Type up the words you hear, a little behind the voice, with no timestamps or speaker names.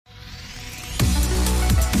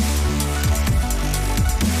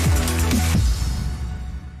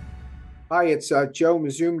Hi, it's Joe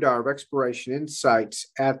Mazumdar of Exploration Insights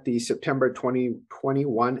at the September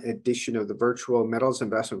 2021 edition of the Virtual Metals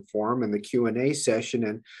Investment Forum and the Q&A session.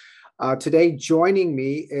 And today joining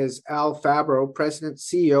me is Al Fabbro, President,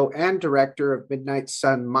 CEO, and Director of Midnight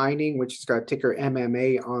Sun Mining, which has got ticker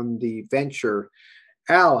MMA on the venture.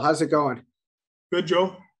 Al, how's it going? Good,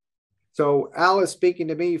 Joe. So Al is speaking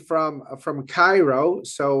to me from Cairo.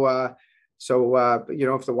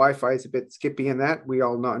 If the Wi-Fi is a bit skippy in that, we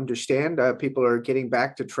all understand. People are getting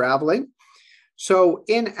back to traveling. So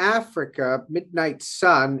in Africa, Midnight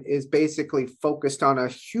Sun is basically focused on a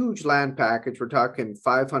huge land package. We're talking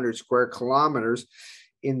 500 square kilometers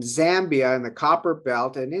in Zambia in the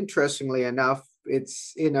Copperbelt. And interestingly enough,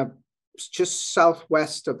 it's just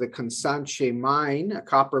southwest of the Kansanche mine, a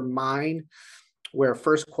copper mine, where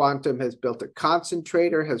First Quantum has built a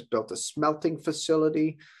concentrator, has built a smelting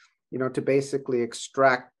facility, to basically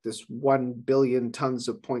extract this 1 billion tons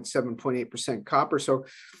of 0.7, 0.8% copper. So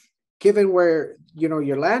given where,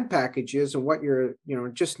 your land package is and what you're,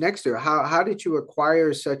 just next to, how did you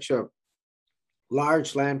acquire such a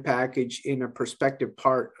large land package in a prospective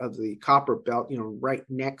part of the copper belt, right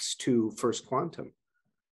next to First Quantum?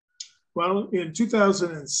 Well, in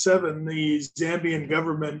 2007, the Zambian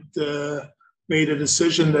government made a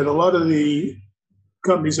decision that a lot of the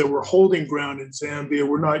companies that were holding ground in Zambia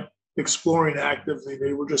were not exploring actively.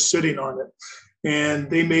 They were just sitting on it. And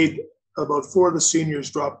they made about 4 of the seniors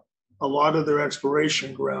drop a lot of their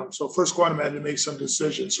exploration ground. So First Quantum had to make some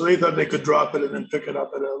decisions. So they thought they could drop it and then pick it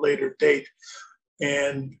up at a later date.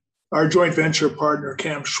 And our joint venture partner,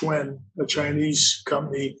 Cam Schwen, a Chinese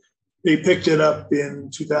company, they picked it up in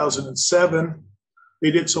 2007.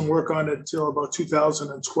 They did some work on it till about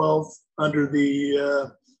 2012 under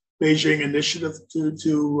the Beijing initiative to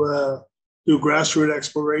do grassroots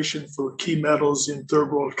exploration for key metals in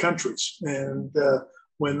third world countries. And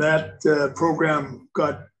when that program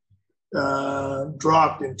got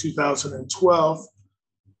dropped in 2012,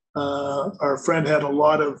 our friend had a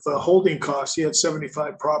lot of holding costs. He had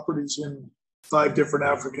 75 properties in 5 different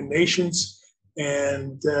African nations,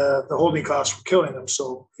 and the holding costs were killing him.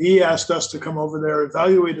 So he asked us to come over there,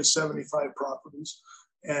 evaluate his 75 properties.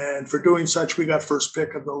 And for doing such, we got first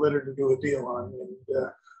pick of the litter to do a deal on. And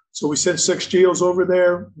so we sent 6 geos over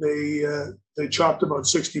there. They chopped about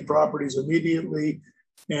 60 properties immediately,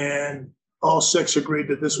 and all 6 agreed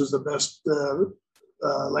that this was the best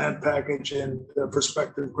land package and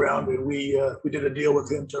prospective ground. And we did a deal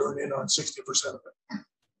with him to earn in on 60% of it.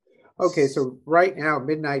 Okay, so right now,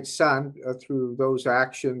 Midnight Sun, through those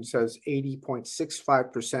actions, has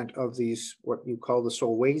 80.65% of these, what you call the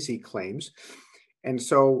Solwezi claims. And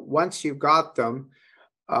so once you got them,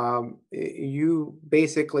 you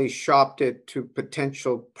basically shopped it to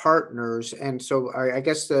potential partners. And so I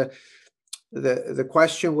guess the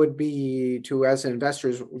question would be to, as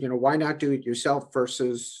investors, why not do it yourself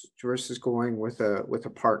versus going with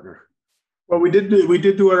a partner? Well, we did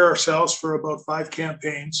do it ourselves for about 5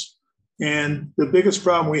 campaigns. And the biggest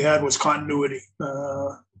problem we had was continuity.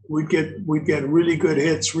 We'd get really good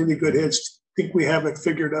hits. Think we have it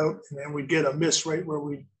figured out, and then we'd get a miss right where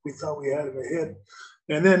we thought we had a hit.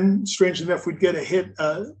 And then, strangely enough, we'd get a hit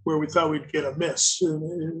where we thought we'd get a miss. And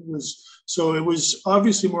it was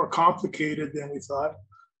obviously more complicated than we thought.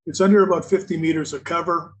 It's under about 50 meters of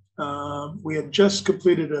cover. We had just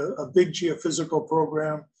completed a big geophysical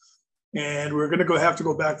program, and we were going to have to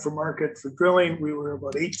go back for market for drilling. We were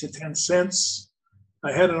about 8 to 10 cents.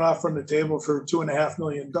 I had an offer on the table for $2.5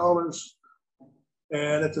 million.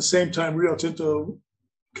 And at the same time, Rio Tinto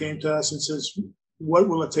came to us and says, what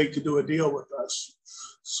will it take to do a deal with us?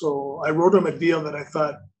 So I wrote them a deal that I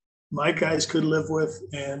thought my guys could live with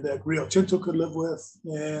and that Rio Tinto could live with.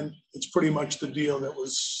 And it's pretty much the deal that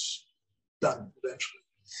was done eventually.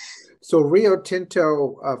 So Rio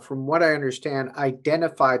Tinto, from what I understand,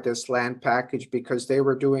 identified this land package because they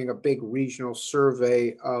were doing a big regional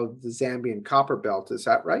survey of the Zambian Copperbelt. Is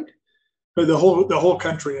that right? The whole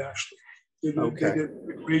country, actually. They did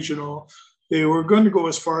regional. They were going to go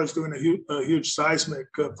as far as doing a huge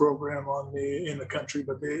seismic program in the country,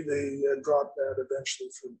 but they dropped that eventually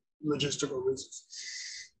for logistical reasons.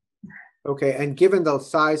 Okay, and given the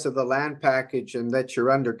size of the land package and that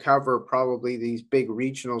you're undercover, probably these big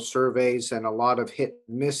regional surveys and a lot of hit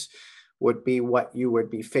and miss would be what you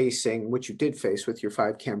would be facing, which you did face with your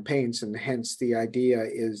 5 campaigns, and hence the idea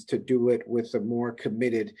is to do it with a more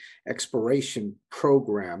committed exploration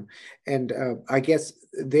program. And I guess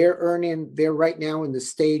they're right now in the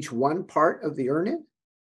stage 1 part of the earn-in?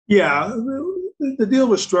 Yeah, the deal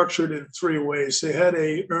was structured in 3 ways. They had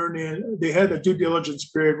a due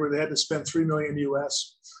diligence period where they had to spend $3 million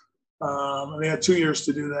US. And they had 2 years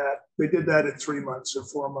to do that. They did that in 3 months or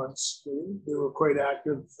 4 months. They were quite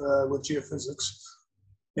active with geophysics.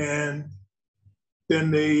 And then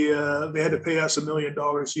they had to pay us $1 million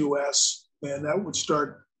US, and that would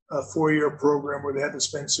start a 4-year program where they had to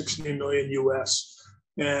spend $16 million US.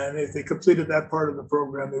 And if they completed that part of the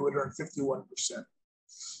program, they would earn 51%.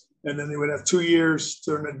 And then they would have 2 years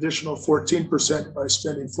to earn an additional 14% by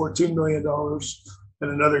spending $14 million,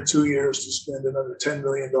 and another 2 years to spend another $10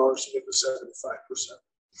 million to get to 75%.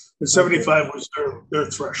 And 75 was their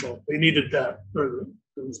threshold. They needed that, or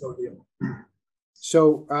there was no deal.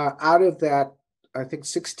 So out of that, I think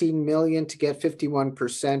 16 million to get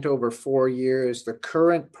 51% over 4 years. The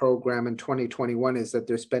current program in 2021 is that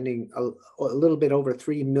they're spending a little bit over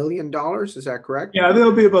 $3 million. Is that correct? Yeah,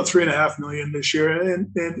 there'll be about 3.5 million this year,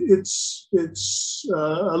 and it's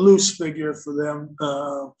a loose figure for them.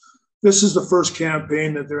 This is the first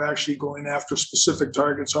campaign that they're actually going after specific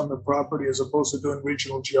targets on the property, as opposed to doing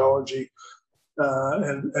regional geology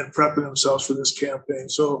and prepping themselves for this campaign.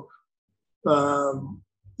 So.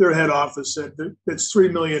 Their head office said that it's 3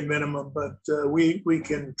 million minimum, but we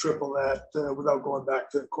can triple that without going back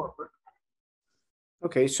to corporate.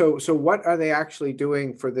 Okay, so what are they actually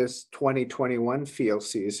doing for this 2021 field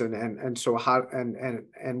season, and so how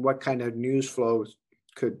and what kind of news flows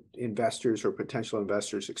could investors or potential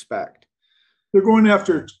investors expect? They're going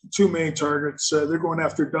after 2 main targets. They're going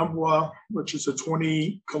after Dumbwa, which is a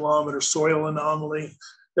 20-kilometer soil anomaly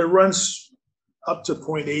that runs up to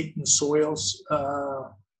 0.8 in soils.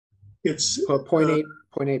 It's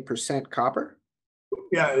 0.8% copper.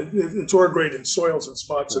 Yeah, it's ore grade in soils and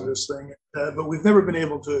spots of this thing, but we've never been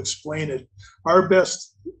able to explain it. Our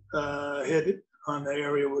best hit on the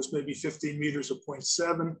area was maybe 15 meters of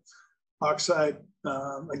 0.7 oxide.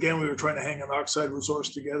 Again, we were trying to hang an oxide resource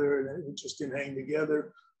together, and it just didn't hang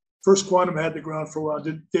together. First Quantum had the ground for a while,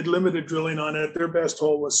 did limited drilling on it. Their best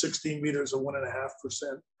hole was 16 meters of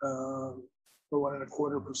 1.5%, or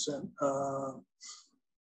 1.25%.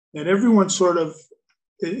 And everyone sort of,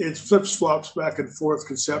 it flips flops back and forth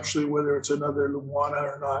conceptually, whether it's another Lumwana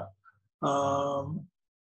or not.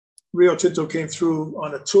 Rio Tinto came through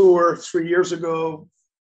on a tour 3 years ago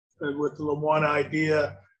with the Lumwana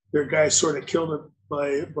idea. Their guys sort of killed it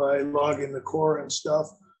by logging the core and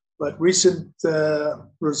stuff. But recent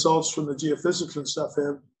results from the geophysics and stuff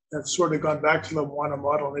have sort of gone back to the Lumwana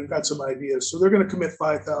model, and they've got some ideas. So they're going to commit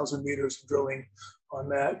 5,000 meters of drilling on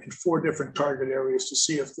that in 4 different target areas to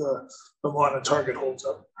see if the Lumwana target holds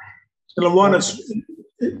up. And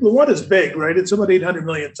Lumwana's big, right? It's about 800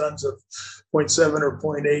 million tons of 0.7 or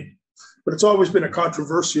 0.8, but it's always been a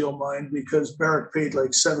controversial mine because Barrick paid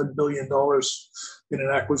like $7 billion in an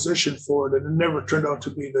acquisition for it, and it never turned out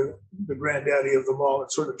to be the granddaddy of them all.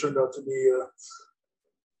 It sort of turned out to be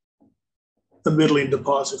a middling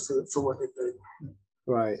deposit for what they paid.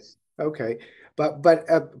 Right. Okay. But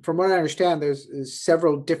from what I understand, there's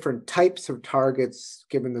several different types of targets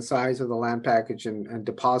given the size of the land package and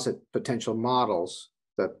deposit potential models.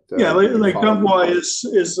 That like Dumbwa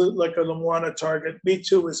is like a Lumwana target.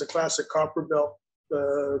 Me2 is a classic Copperbelt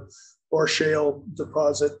or shale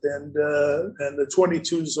deposit, and the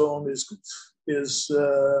 22 zone is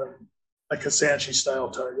a Kansanshi style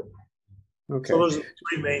target. Okay. So those are the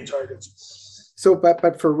 3 main targets. So,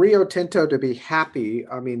 but for Rio Tinto to be happy,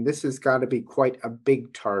 I mean, this has got to be quite a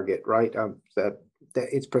big target, right? That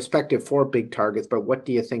it's prospective for big targets, but what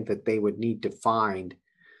do you think that they would need to find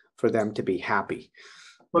for them to be happy?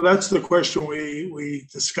 Well, that's the question we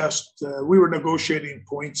discussed. We were negotiating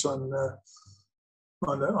points on the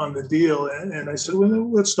deal, and I said,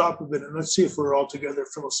 well, let's stop a bit and let's see if we're all together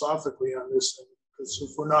philosophically on this thing. Because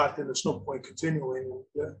if we're not, then there's no point continuing.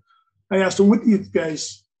 And, I asked him, what do you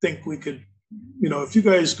guys think we could? You know, if you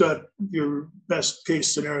guys got your best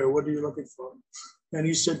case scenario, what are you looking for? And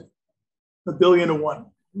he said, 1 billion to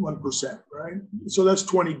 1%, right? So that's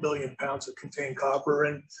 20 billion pounds that contain copper.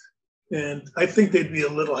 And I think they'd be a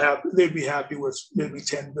little happy. They'd be happy with maybe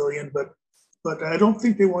 10 billion, but I don't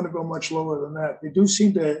think they want to go much lower than that. They do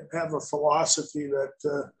seem to have a philosophy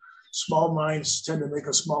that small mines tend to make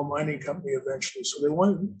a small mining company eventually. So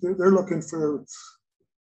they're looking for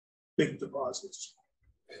big deposits.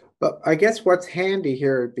 But I guess what's handy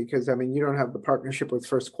here, because I mean, you don't have the partnership with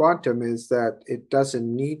First Quantum, is that it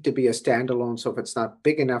doesn't need to be a standalone. So if it's not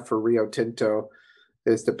big enough for Rio Tinto,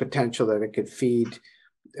 there's the potential that it could feed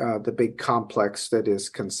the big complex that is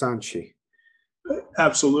Kansanshi.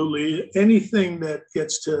 Absolutely. Anything that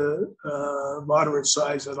gets to moderate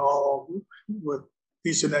size at all with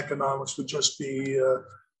decent economics would just be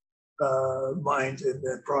mined and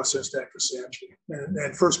then processed after sanction.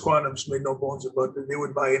 And First Quantum's made no bones about it. They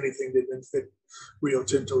would buy anything that didn't fit Rio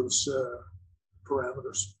Tinto's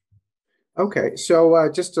parameters. Okay, so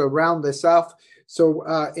just to round this off, so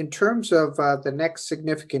in terms of the next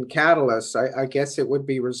significant catalyst, I guess it would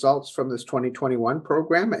be results from this 2021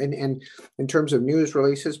 program, and in terms of news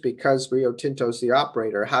releases, because Rio Tinto's the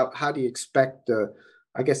operator, how do you expect the,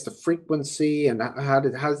 I guess, the frequency, and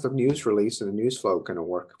how's the news release and the news flow going to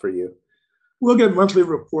work for you? We'll get monthly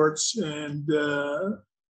reports, and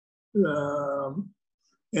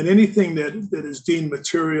anything that is deemed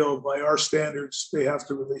material by our standards, they have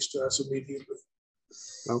to release to us immediately.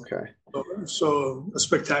 Okay. So a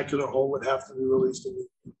spectacular hole would have to be released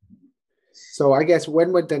immediately. So I guess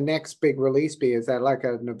when would the next big release be? Is that like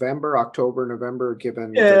a October, November,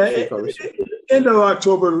 given? End of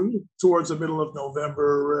October towards the middle of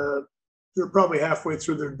November. They're probably halfway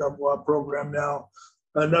through their Dumbwa program now.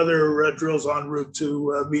 Another drill's en route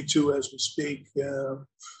to Me2 as we speak.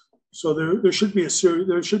 So there should be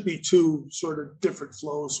there should be two sort of different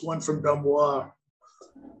flows, one from Dumbwa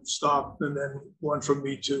stop, and then one from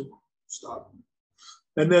Me2 stop.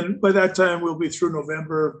 And then by that time, we'll be through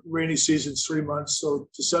November. Rainy season's 3 months. So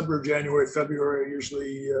December, January, February,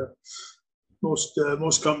 usually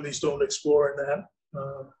most companies don't explore in that.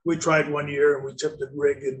 We tried 1 year and we tipped the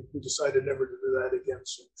rig and we decided never to do that again.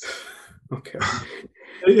 So. Okay.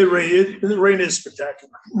 The rain is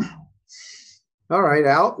spectacular. All right,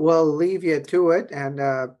 Al, we'll leave you to it and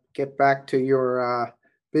get back to your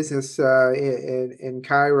business in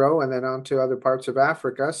Cairo and then on to other parts of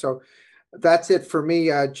Africa. So that's it for me,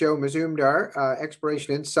 Joe Mazumdar,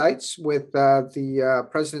 Exploration Insights with the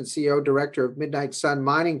President, CEO, Director of Midnight Sun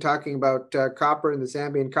Mining, talking about copper in the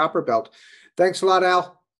Zambian Copperbelt. Thanks a lot,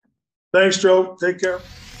 Al. Thanks, Joe. Take care.